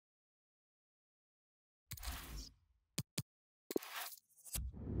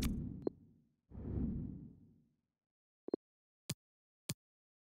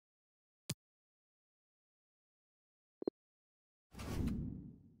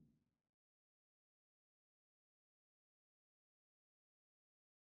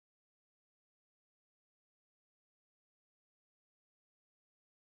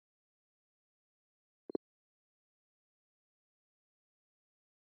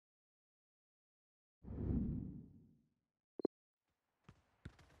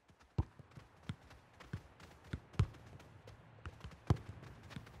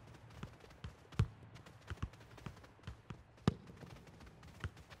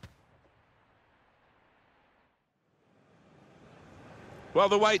Well,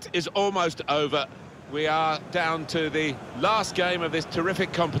 the wait is almost over. We are down to the last game of this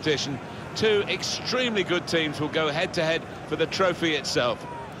terrific competition. Two extremely good teams will go head-to-head for the trophy itself.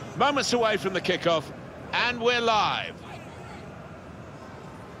 Moments away from the kickoff, and we're live.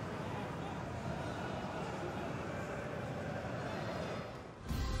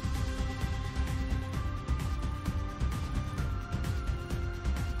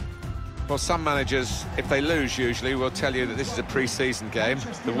 Well, some managers, if they lose usually, will tell you that this is a pre-season game.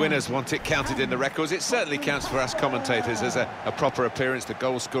 The winners want it counted in the records. It certainly counts for us commentators as a proper appearance. The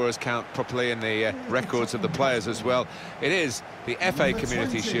goal scorers count properly in the records of the players as well. It is the FA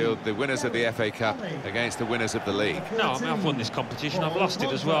Community Shield, the winners of the FA Cup against the winners of the league. No, I mean, I've won this competition, I've lost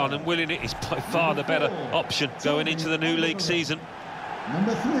it as well, and winning it is by far the better option going into the new league season.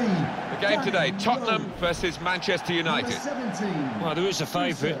 Number 3. The game today, Tottenham versus Manchester United. Well, there is a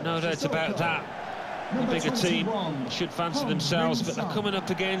favourite, no doubt about that. The bigger team should fancy themselves, but they're coming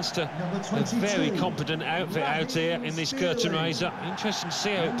up against a very competent outfit out here in this curtain raiser. Interesting to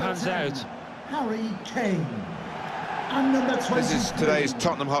see how it pans out. Harry Kane. And number 23. This is today's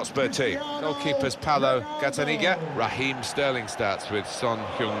Tottenham Hotspur team. Goalkeepers Paulo Gazzaniga. Raheem Sterling starts with Son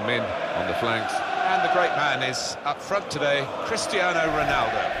Heung-min on the flanks. And the great man is up front today, Cristiano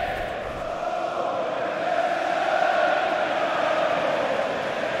Ronaldo.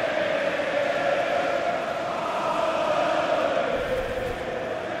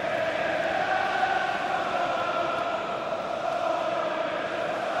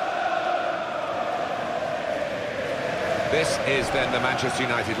 This is then the Manchester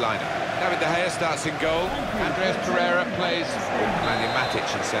United lineup. David De Gea starts in goal. Andreas Pereira plays with Nemanja Matic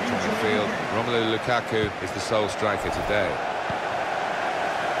in central midfield. Romelu Lukaku is the sole striker today.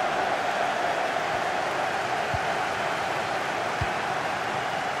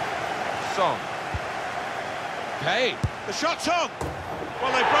 Son. Kane. The shot's on.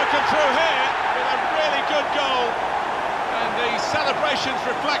 Well, they've broken through here with a really good goal. And the celebrations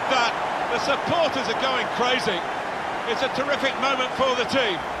reflect that. The supporters are going crazy. It's a terrific moment for the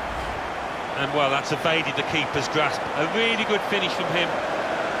team. And, well, that's evaded the keeper's grasp. A really good finish from him.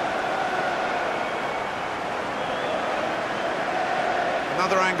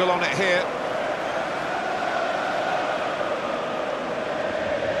 Another angle on it here.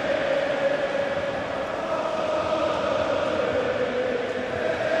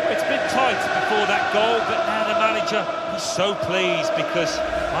 It's been tight before that goal, but now the manager is so pleased because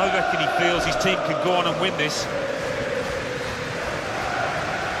I reckon he feels his team can go on and win this.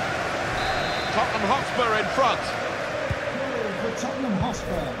 Tottenham Hotspur in front. For Tottenham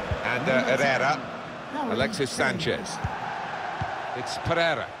Hotspur. And Herrera. Alexis Sanchez. It's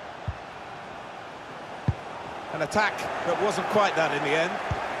Pereira. An attack that wasn't quite that in the end.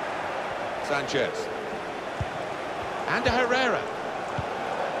 Sanchez. And Herrera.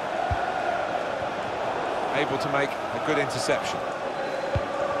 Able to make a good interception.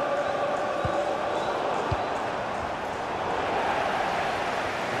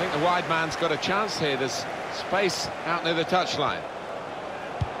 I think the wide man's got a chance here. There's space out near the touchline.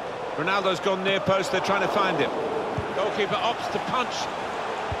 Ronaldo's gone near post, they're trying to find him. Goalkeeper opts to punch.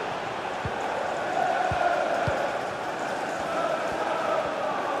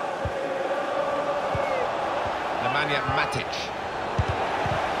 Nemanja Matic.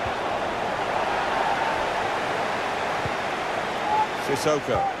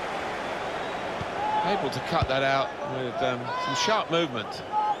 Sissoko. Able to cut that out with some sharp movement.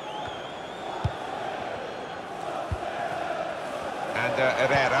 And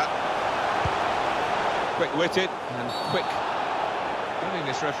Herrera, quick-witted and quick. I don't think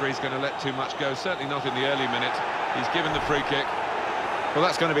this referee's going to let too much go, certainly not in the early minute. He's given the free kick. Well,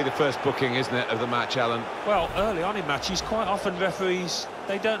 that's going to be the first booking, isn't it, of the match, Alan? Well, early on in matches, quite often referees,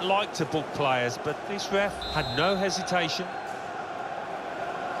 they don't like to book players, but this ref had no hesitation.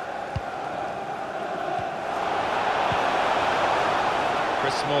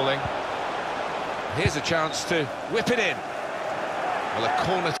 Chris Smalling. Here's a chance to whip it in. Well, a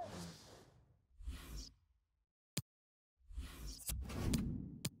corner.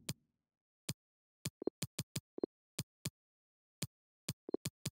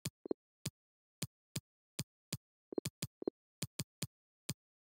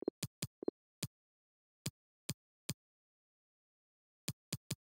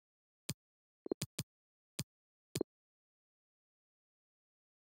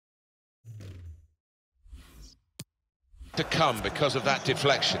 To come because of that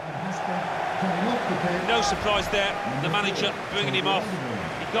deflection. No surprise there, the manager bringing him off.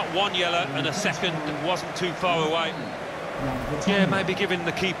 He got one yellow and a second that wasn't too far away. Yeah, maybe giving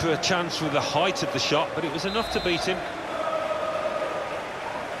the keeper a chance with the height of the shot, but it was enough to beat him.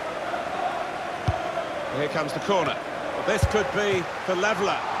 Here comes the corner. Well, this could be the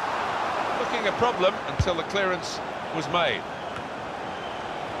leveller. Looking a problem until the clearance was made.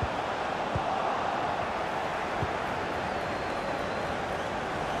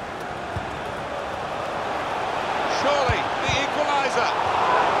 Surely the equaliser.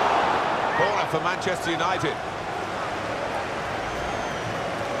 Corner for Manchester United.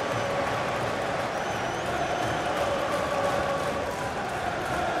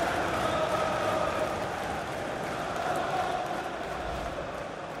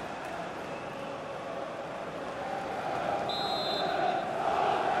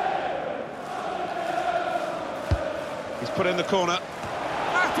 He's put in the corner.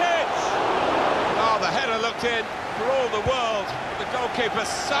 Matic! Oh, the header looked in for all the world. The goalkeeper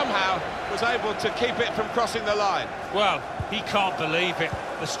somehow was able to keep it from crossing the line. Well, he can't believe it.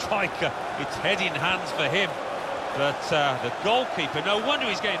 The striker, it's head in hands for him. But the goalkeeper, no wonder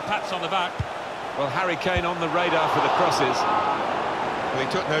he's getting pats on the back. Well, Harry Kane on the radar for the crosses. Well,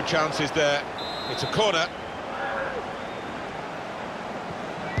 he took no chances there. It's a corner.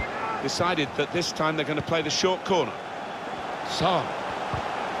 Decided that this time they're going to play the short corner. Son.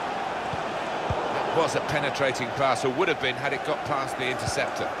 That was a penetrating pass, or would have been had it got past the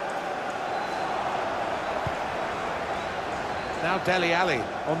interceptor. Now Dele Alli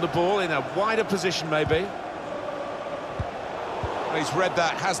on the ball in a wider position, maybe. Well, he's read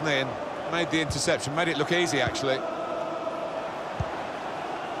that, hasn't he, and made the interception. Made it look easy, actually.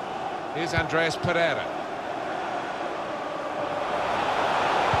 Here's Andreas Pereira.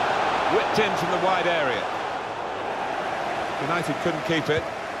 Whipped in from the wide area. United couldn't keep it.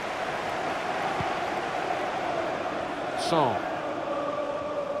 Son.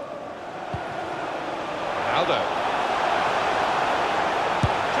 Ronaldo.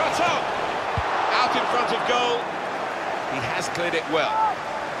 Shot on! Out in front of goal. He has cleared it well.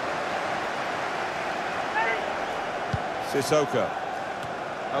 Sissoko.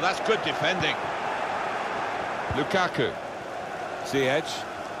 Oh, that's good defending. Lukaku. Ziyech.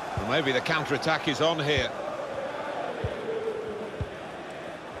 Well, maybe the counter-attack is on here.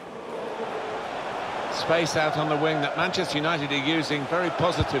 Space out on the wing that Manchester United are using very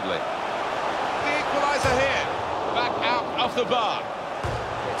positively. The equaliser here. Back out off the bar.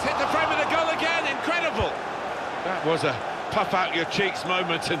 It's hit the frame of the goal again. Incredible. That was a puff out your cheeks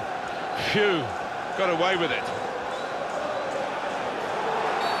moment, and phew, got away with it.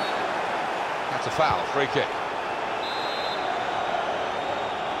 That's a foul, free kick.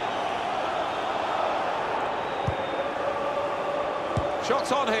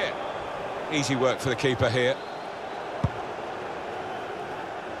 Shots on here. Easy work for the keeper here.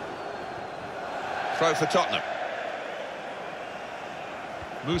 Throw for Tottenham.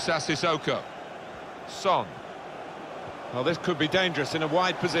 Moussa Sissoko. Son. Well, this could be dangerous in a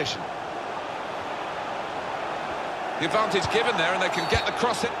wide position. The advantage given there, and they can get the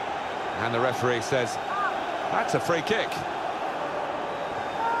cross in. And the referee says, that's a free kick.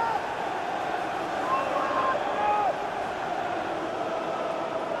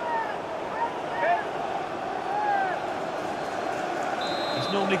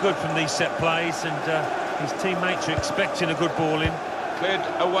 Normally good from these set plays, and his teammates are expecting a good ball in. Cleared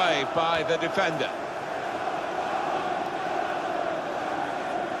away by the defender.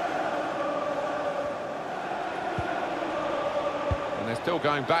 And they're still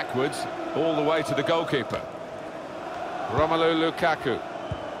going backwards all the way to the goalkeeper. Romelu Lukaku.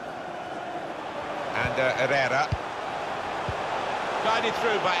 And Herrera. Guided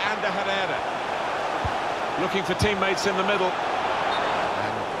through by Ander Herrera. Looking for teammates in the middle.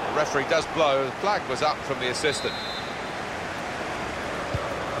 The referee does blow. The flag was up from the assistant.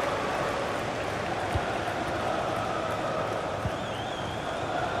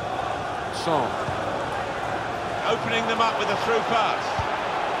 Son. Opening them up with a through pass.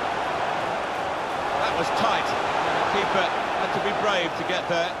 That was tight. The keeper had to be brave to get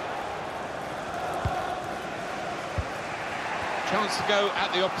there. Chance to go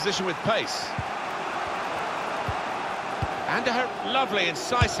at the opposition with pace. And a lovely,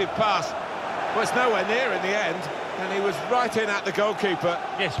 incisive pass. Was nowhere near in the end, and he was right in at the goalkeeper.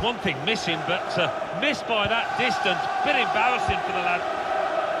 Yes, one thing missing, but missed by that distance. Bit embarrassing for the lad.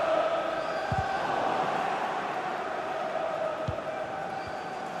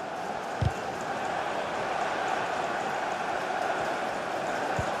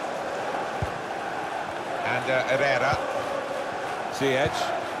 And Herrera.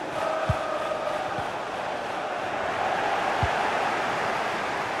 Ziyech.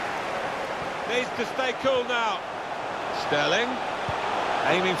 Needs to stay cool now. Sterling.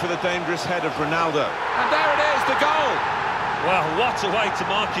 Aiming for the dangerous head of Ronaldo. And there it is, the goal! Well, what a way to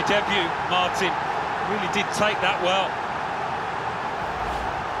mark your debut, Martin. Really did take that well.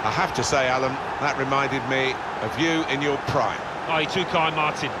 I have to say, Alan, that reminded me of you in your prime. Oh, you're too kind,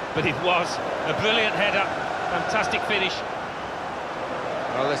 Martin, but it was a brilliant header. Fantastic finish.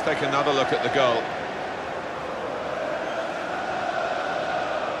 Well, let's take another look at the goal.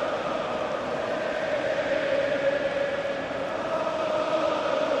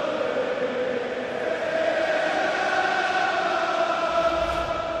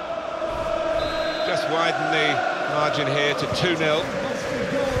 Just widen the margin here to 2-0.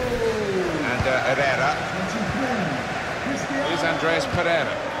 And Herrera. Here's Andreas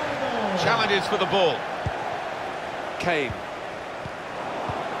Pereira. Challenges for the ball. Kane.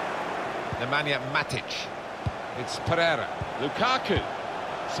 Nemanja Matic. It's Pereira. Lukaku.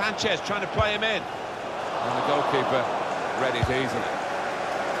 Sanchez trying to play him in. And the goalkeeper read it easily.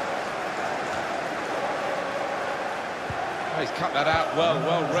 Oh, he's cut that out well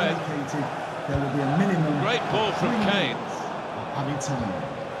read. There will be a minimum. Great ball from Kane. Added time.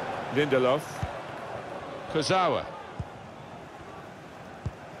 Lindelof. Kozawa.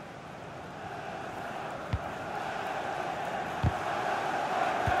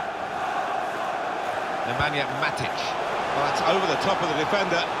 Nemanja Matic. Well, that's over the top of the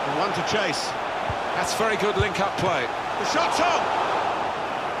defender and one to chase. That's very good link-up play. The shot's on!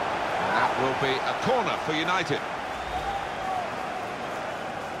 And that will be a corner for United.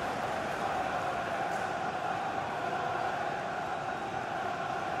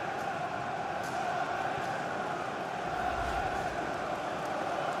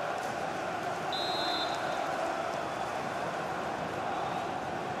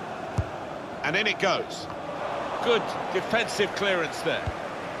 And in it goes. Good defensive clearance there.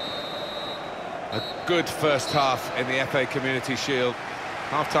 A good first half in the FA Community Shield.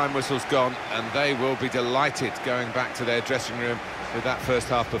 Half-time whistle's gone, and they will be delighted going back to their dressing room with that first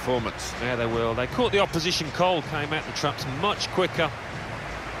half performance. Yeah, they will. They caught the opposition cold, came out the traps much quicker.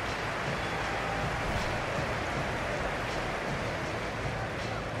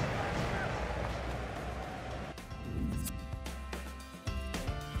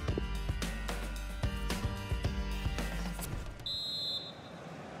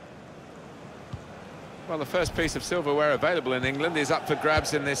 Well, the first piece of silverware available in England is up for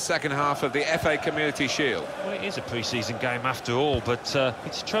grabs in this second half of the FA Community Shield. Well, it is a pre-season game after all, but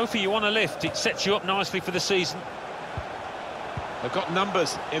it's a trophy you want to lift. It sets you up nicely for the season. They've got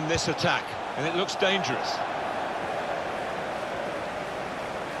numbers in this attack, and it looks dangerous.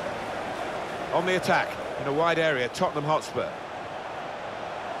 On the attack, in a wide area, Tottenham Hotspur.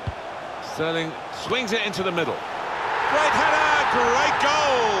 Sterling swings it into the middle. Great header, great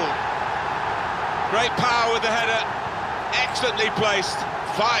goal! Great power with the header, excellently placed,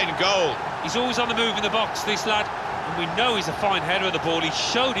 fine goal. He's always on the move in the box, this lad, and we know he's a fine header of the ball. He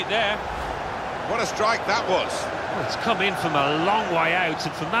showed it there. What a strike that was. Well, it's come in from a long way out,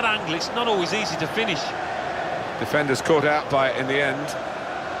 and from that angle, it's not always easy to finish. Defenders caught out by it in the end.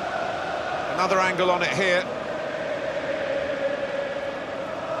 Another angle on it here.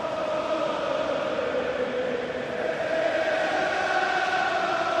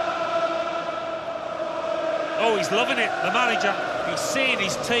 Oh, he's loving it, the manager. He's seeing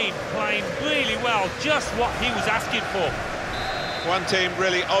his team playing really well, just what he was asking for. One team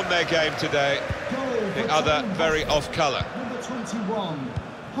really on their game today, the other very off-colour. Number 21.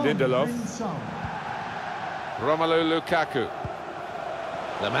 Lindelof. Romelu Lukaku.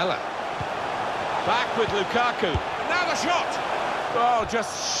 Lamela. Back with Lukaku. Now the shot! Oh,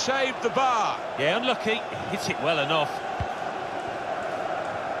 just shaved the bar. Yeah, unlucky. Hit it well enough.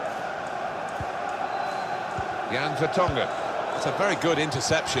 Jan Vertonghen. That's a very good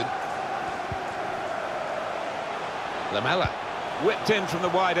interception. Lamela. Whipped in from the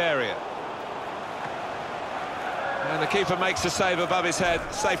wide area. And the keeper makes the save above his head,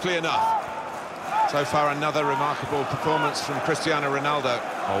 safely enough. So far, another remarkable performance from Cristiano Ronaldo.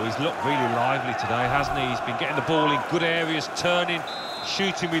 Oh, he's looked really lively today, hasn't he? He's been getting the ball in good areas, turning,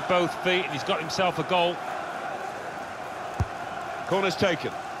 shooting with both feet, and he's got himself a goal. Corner's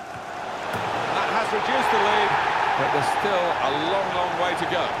taken. That has reduced the lead, but there's still a long way to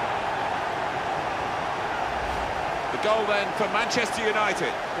go. The goal then for Manchester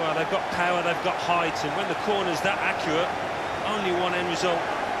United. Well, they've got power, they've got height, and when the corner's that accurate, only one end result.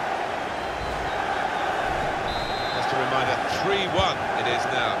 Just a reminder, 3-1 it is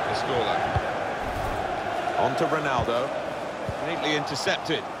now, the scoreline. On to Ronaldo, neatly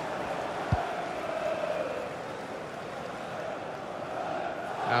intercepted.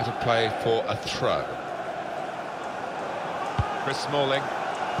 Out of play for a throw. Chris Smalling.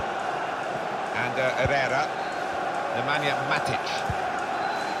 And Herrera. Nemanja Matic.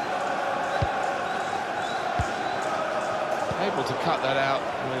 Able to cut that out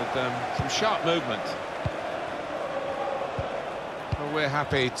with some sharp movement. Well, we're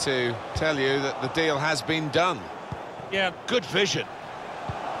happy to tell you that the deal has been done. Yeah, Good vision.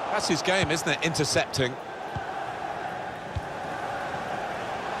 That's his game, isn't it? Intercepting.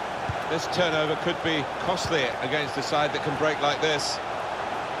 This turnover could be costly against a side that can break like this.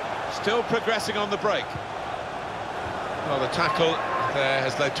 Still progressing on the break. Well, the tackle there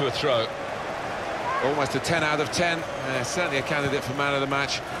has led to a throw. Almost a 10 out of 10. Certainly a candidate for man of the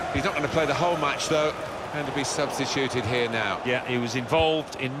match. He's not going to play the whole match, though. Going to be substituted here now. yeah, he was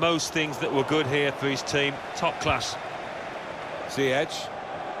involved in most things that were good here for his team. Top class. Ziyech.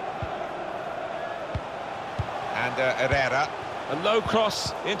 And Herrera. A low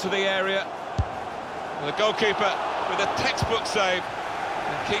cross into the area. And the goalkeeper with a textbook save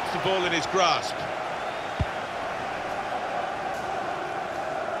and keeps the ball in his grasp.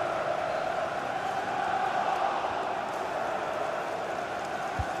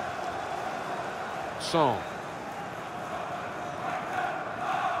 Song.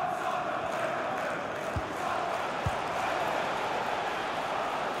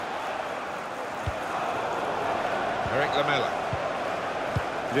 Eric Lamela.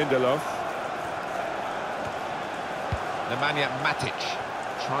 Lindelof. Nemanja Matic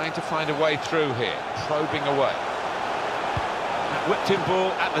trying to find a way through here, probing away. That whipped-in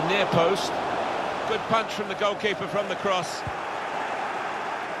ball at the near post. Good punch from the goalkeeper from the cross.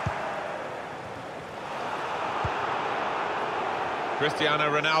 Cristiano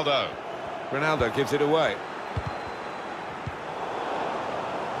Ronaldo. Ronaldo gives it away.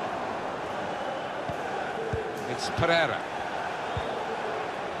 It's Pereira.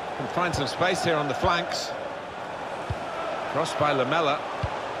 Can find some space here on the flanks. Crossed by Lamela.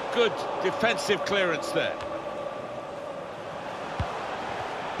 Good defensive clearance there.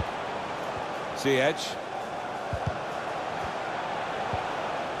 Ziyech.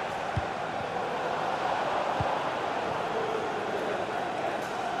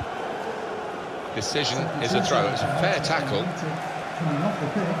 Decision is a throw. It's a fair tackle.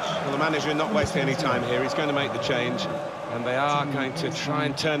 Well, the manager not wasting any time here. He's going to make the change, and they are going to try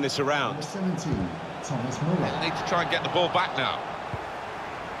and turn this around. They'll need to try and get the ball back now.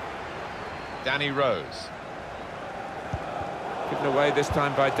 Danny Rose. Given away this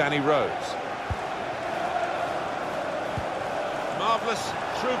time by Danny Rose. Marvellous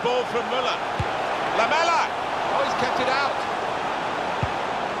through ball from Müller. Lamela! Oh, he's kept it out.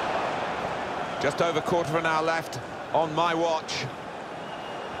 Just over quarter of an hour left on my watch.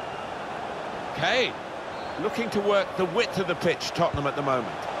 Kane looking to work the width of the pitch, Tottenham at the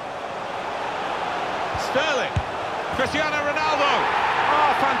moment. Sterling. Cristiano Ronaldo.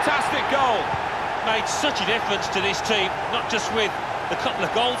 Oh, fantastic goal. Made such a difference to this team, not just with the couple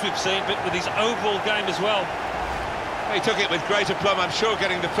of goals we've seen, but with his overall game as well. He took it with great aplomb. I'm sure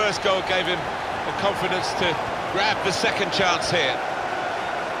getting the first goal gave him the confidence to grab the second chance here.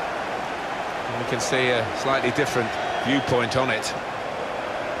 And we can see a slightly different viewpoint on it.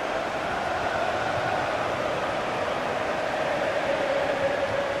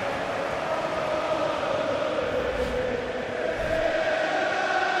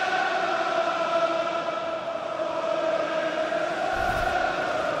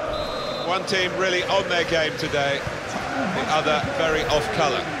 One team really on their game today, the other very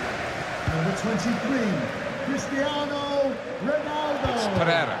off-colour. Number 23, Cristiano Ronaldo. It's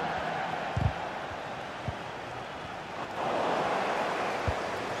Pereira.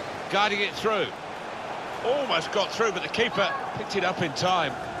 Guiding it through. Almost got through, but the keeper picked it up in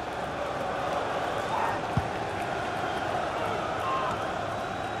time.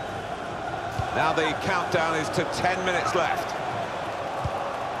 Now the countdown is to 10 minutes left.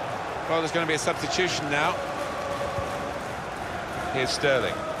 Well, there's going to be a substitution now. Here's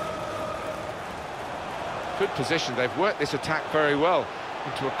Sterling. Good position. They've worked this attack very well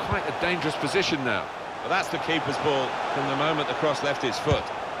into quite a dangerous position now. Well, that's the keeper's ball from the moment the cross left his foot.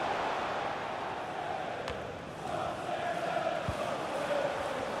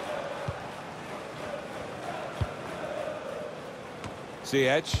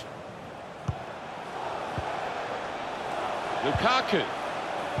 Ziyech. Lukaku.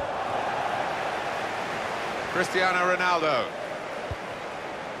 Cristiano Ronaldo.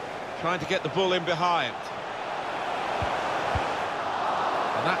 Trying to get the ball in behind.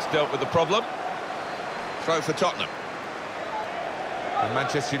 And that's dealt with the problem. Throw for Tottenham. And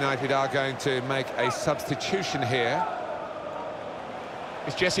Manchester United are going to make a substitution here.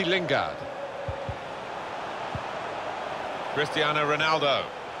 It's Jesse Lingard. Cristiano Ronaldo.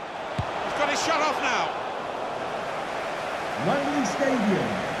 He's got his shot off now. Wembley Stadium.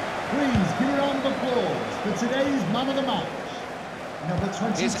 Please give a round of applause for today's man of the match. Number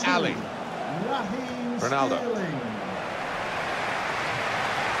 22. Here's Ali. Ronaldo.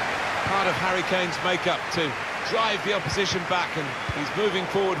 Part of Harry Kane's makeup to drive the opposition back, and he's moving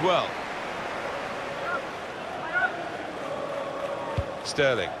forward well.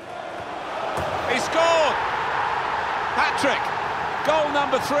 Sterling. He scored! Hat-trick! Goal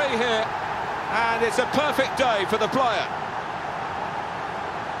number 3 here, and it's a perfect day for the player.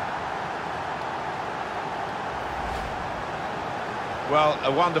 Well,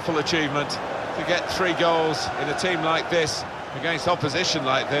 a wonderful achievement to get 3 goals in a team like this, against opposition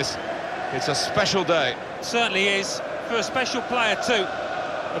like this. It's a special day. Certainly is, for a special player too.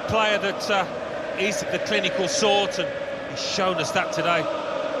 A player that is the clinical sort, and he's shown us that today.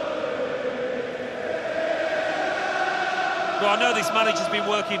 Well, I know this manager's been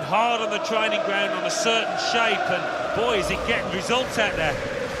working hard on the training ground on a certain shape, and boy, is it getting results out there.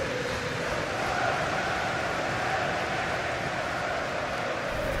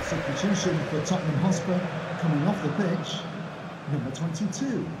 Substitution for Tottenham Hotspur, coming off the pitch, number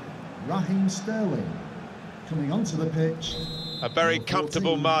 22, Raheem Sterling. Coming onto the pitch, A very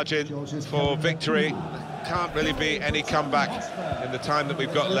comfortable margin for victory. Can't really be any comeback in the time that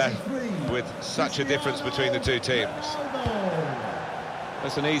we've got left with such a difference between the two teams.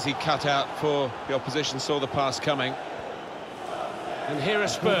 That's an easy cutout for the opposition, saw the pass coming. And here are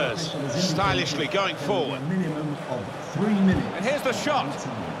Spurs, stylishly going forward. A minimum of 3 minutes. And here's the shot.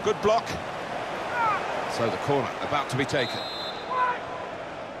 Good block. So the corner about to be taken.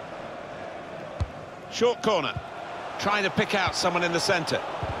 Short corner. Trying to pick out someone in the centre.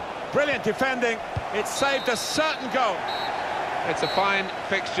 Brilliant defending. It saved a certain goal. It's a fine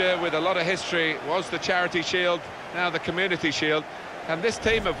fixture with a lot of history. It was the Charity Shield, now the Community Shield. And this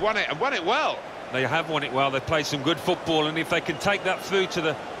team have won it, and won it well. They have won it well. They've played some good football, and if they can take that through to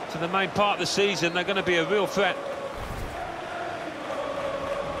the main part of the season, they're going to be a real threat.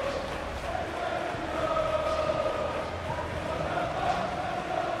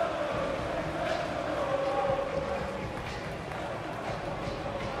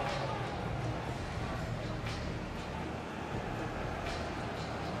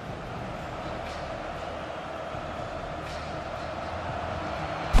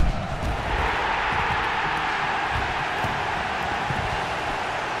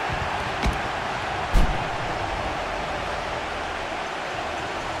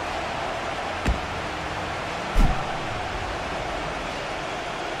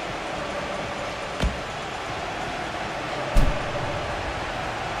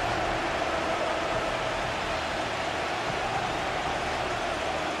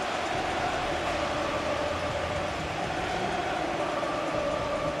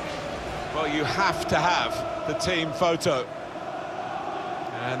 Well, you have to have the team photo.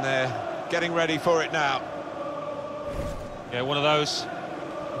 And they're getting ready for it now. Yeah, one of those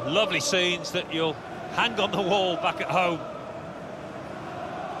lovely scenes that you'll hang on the wall back at home.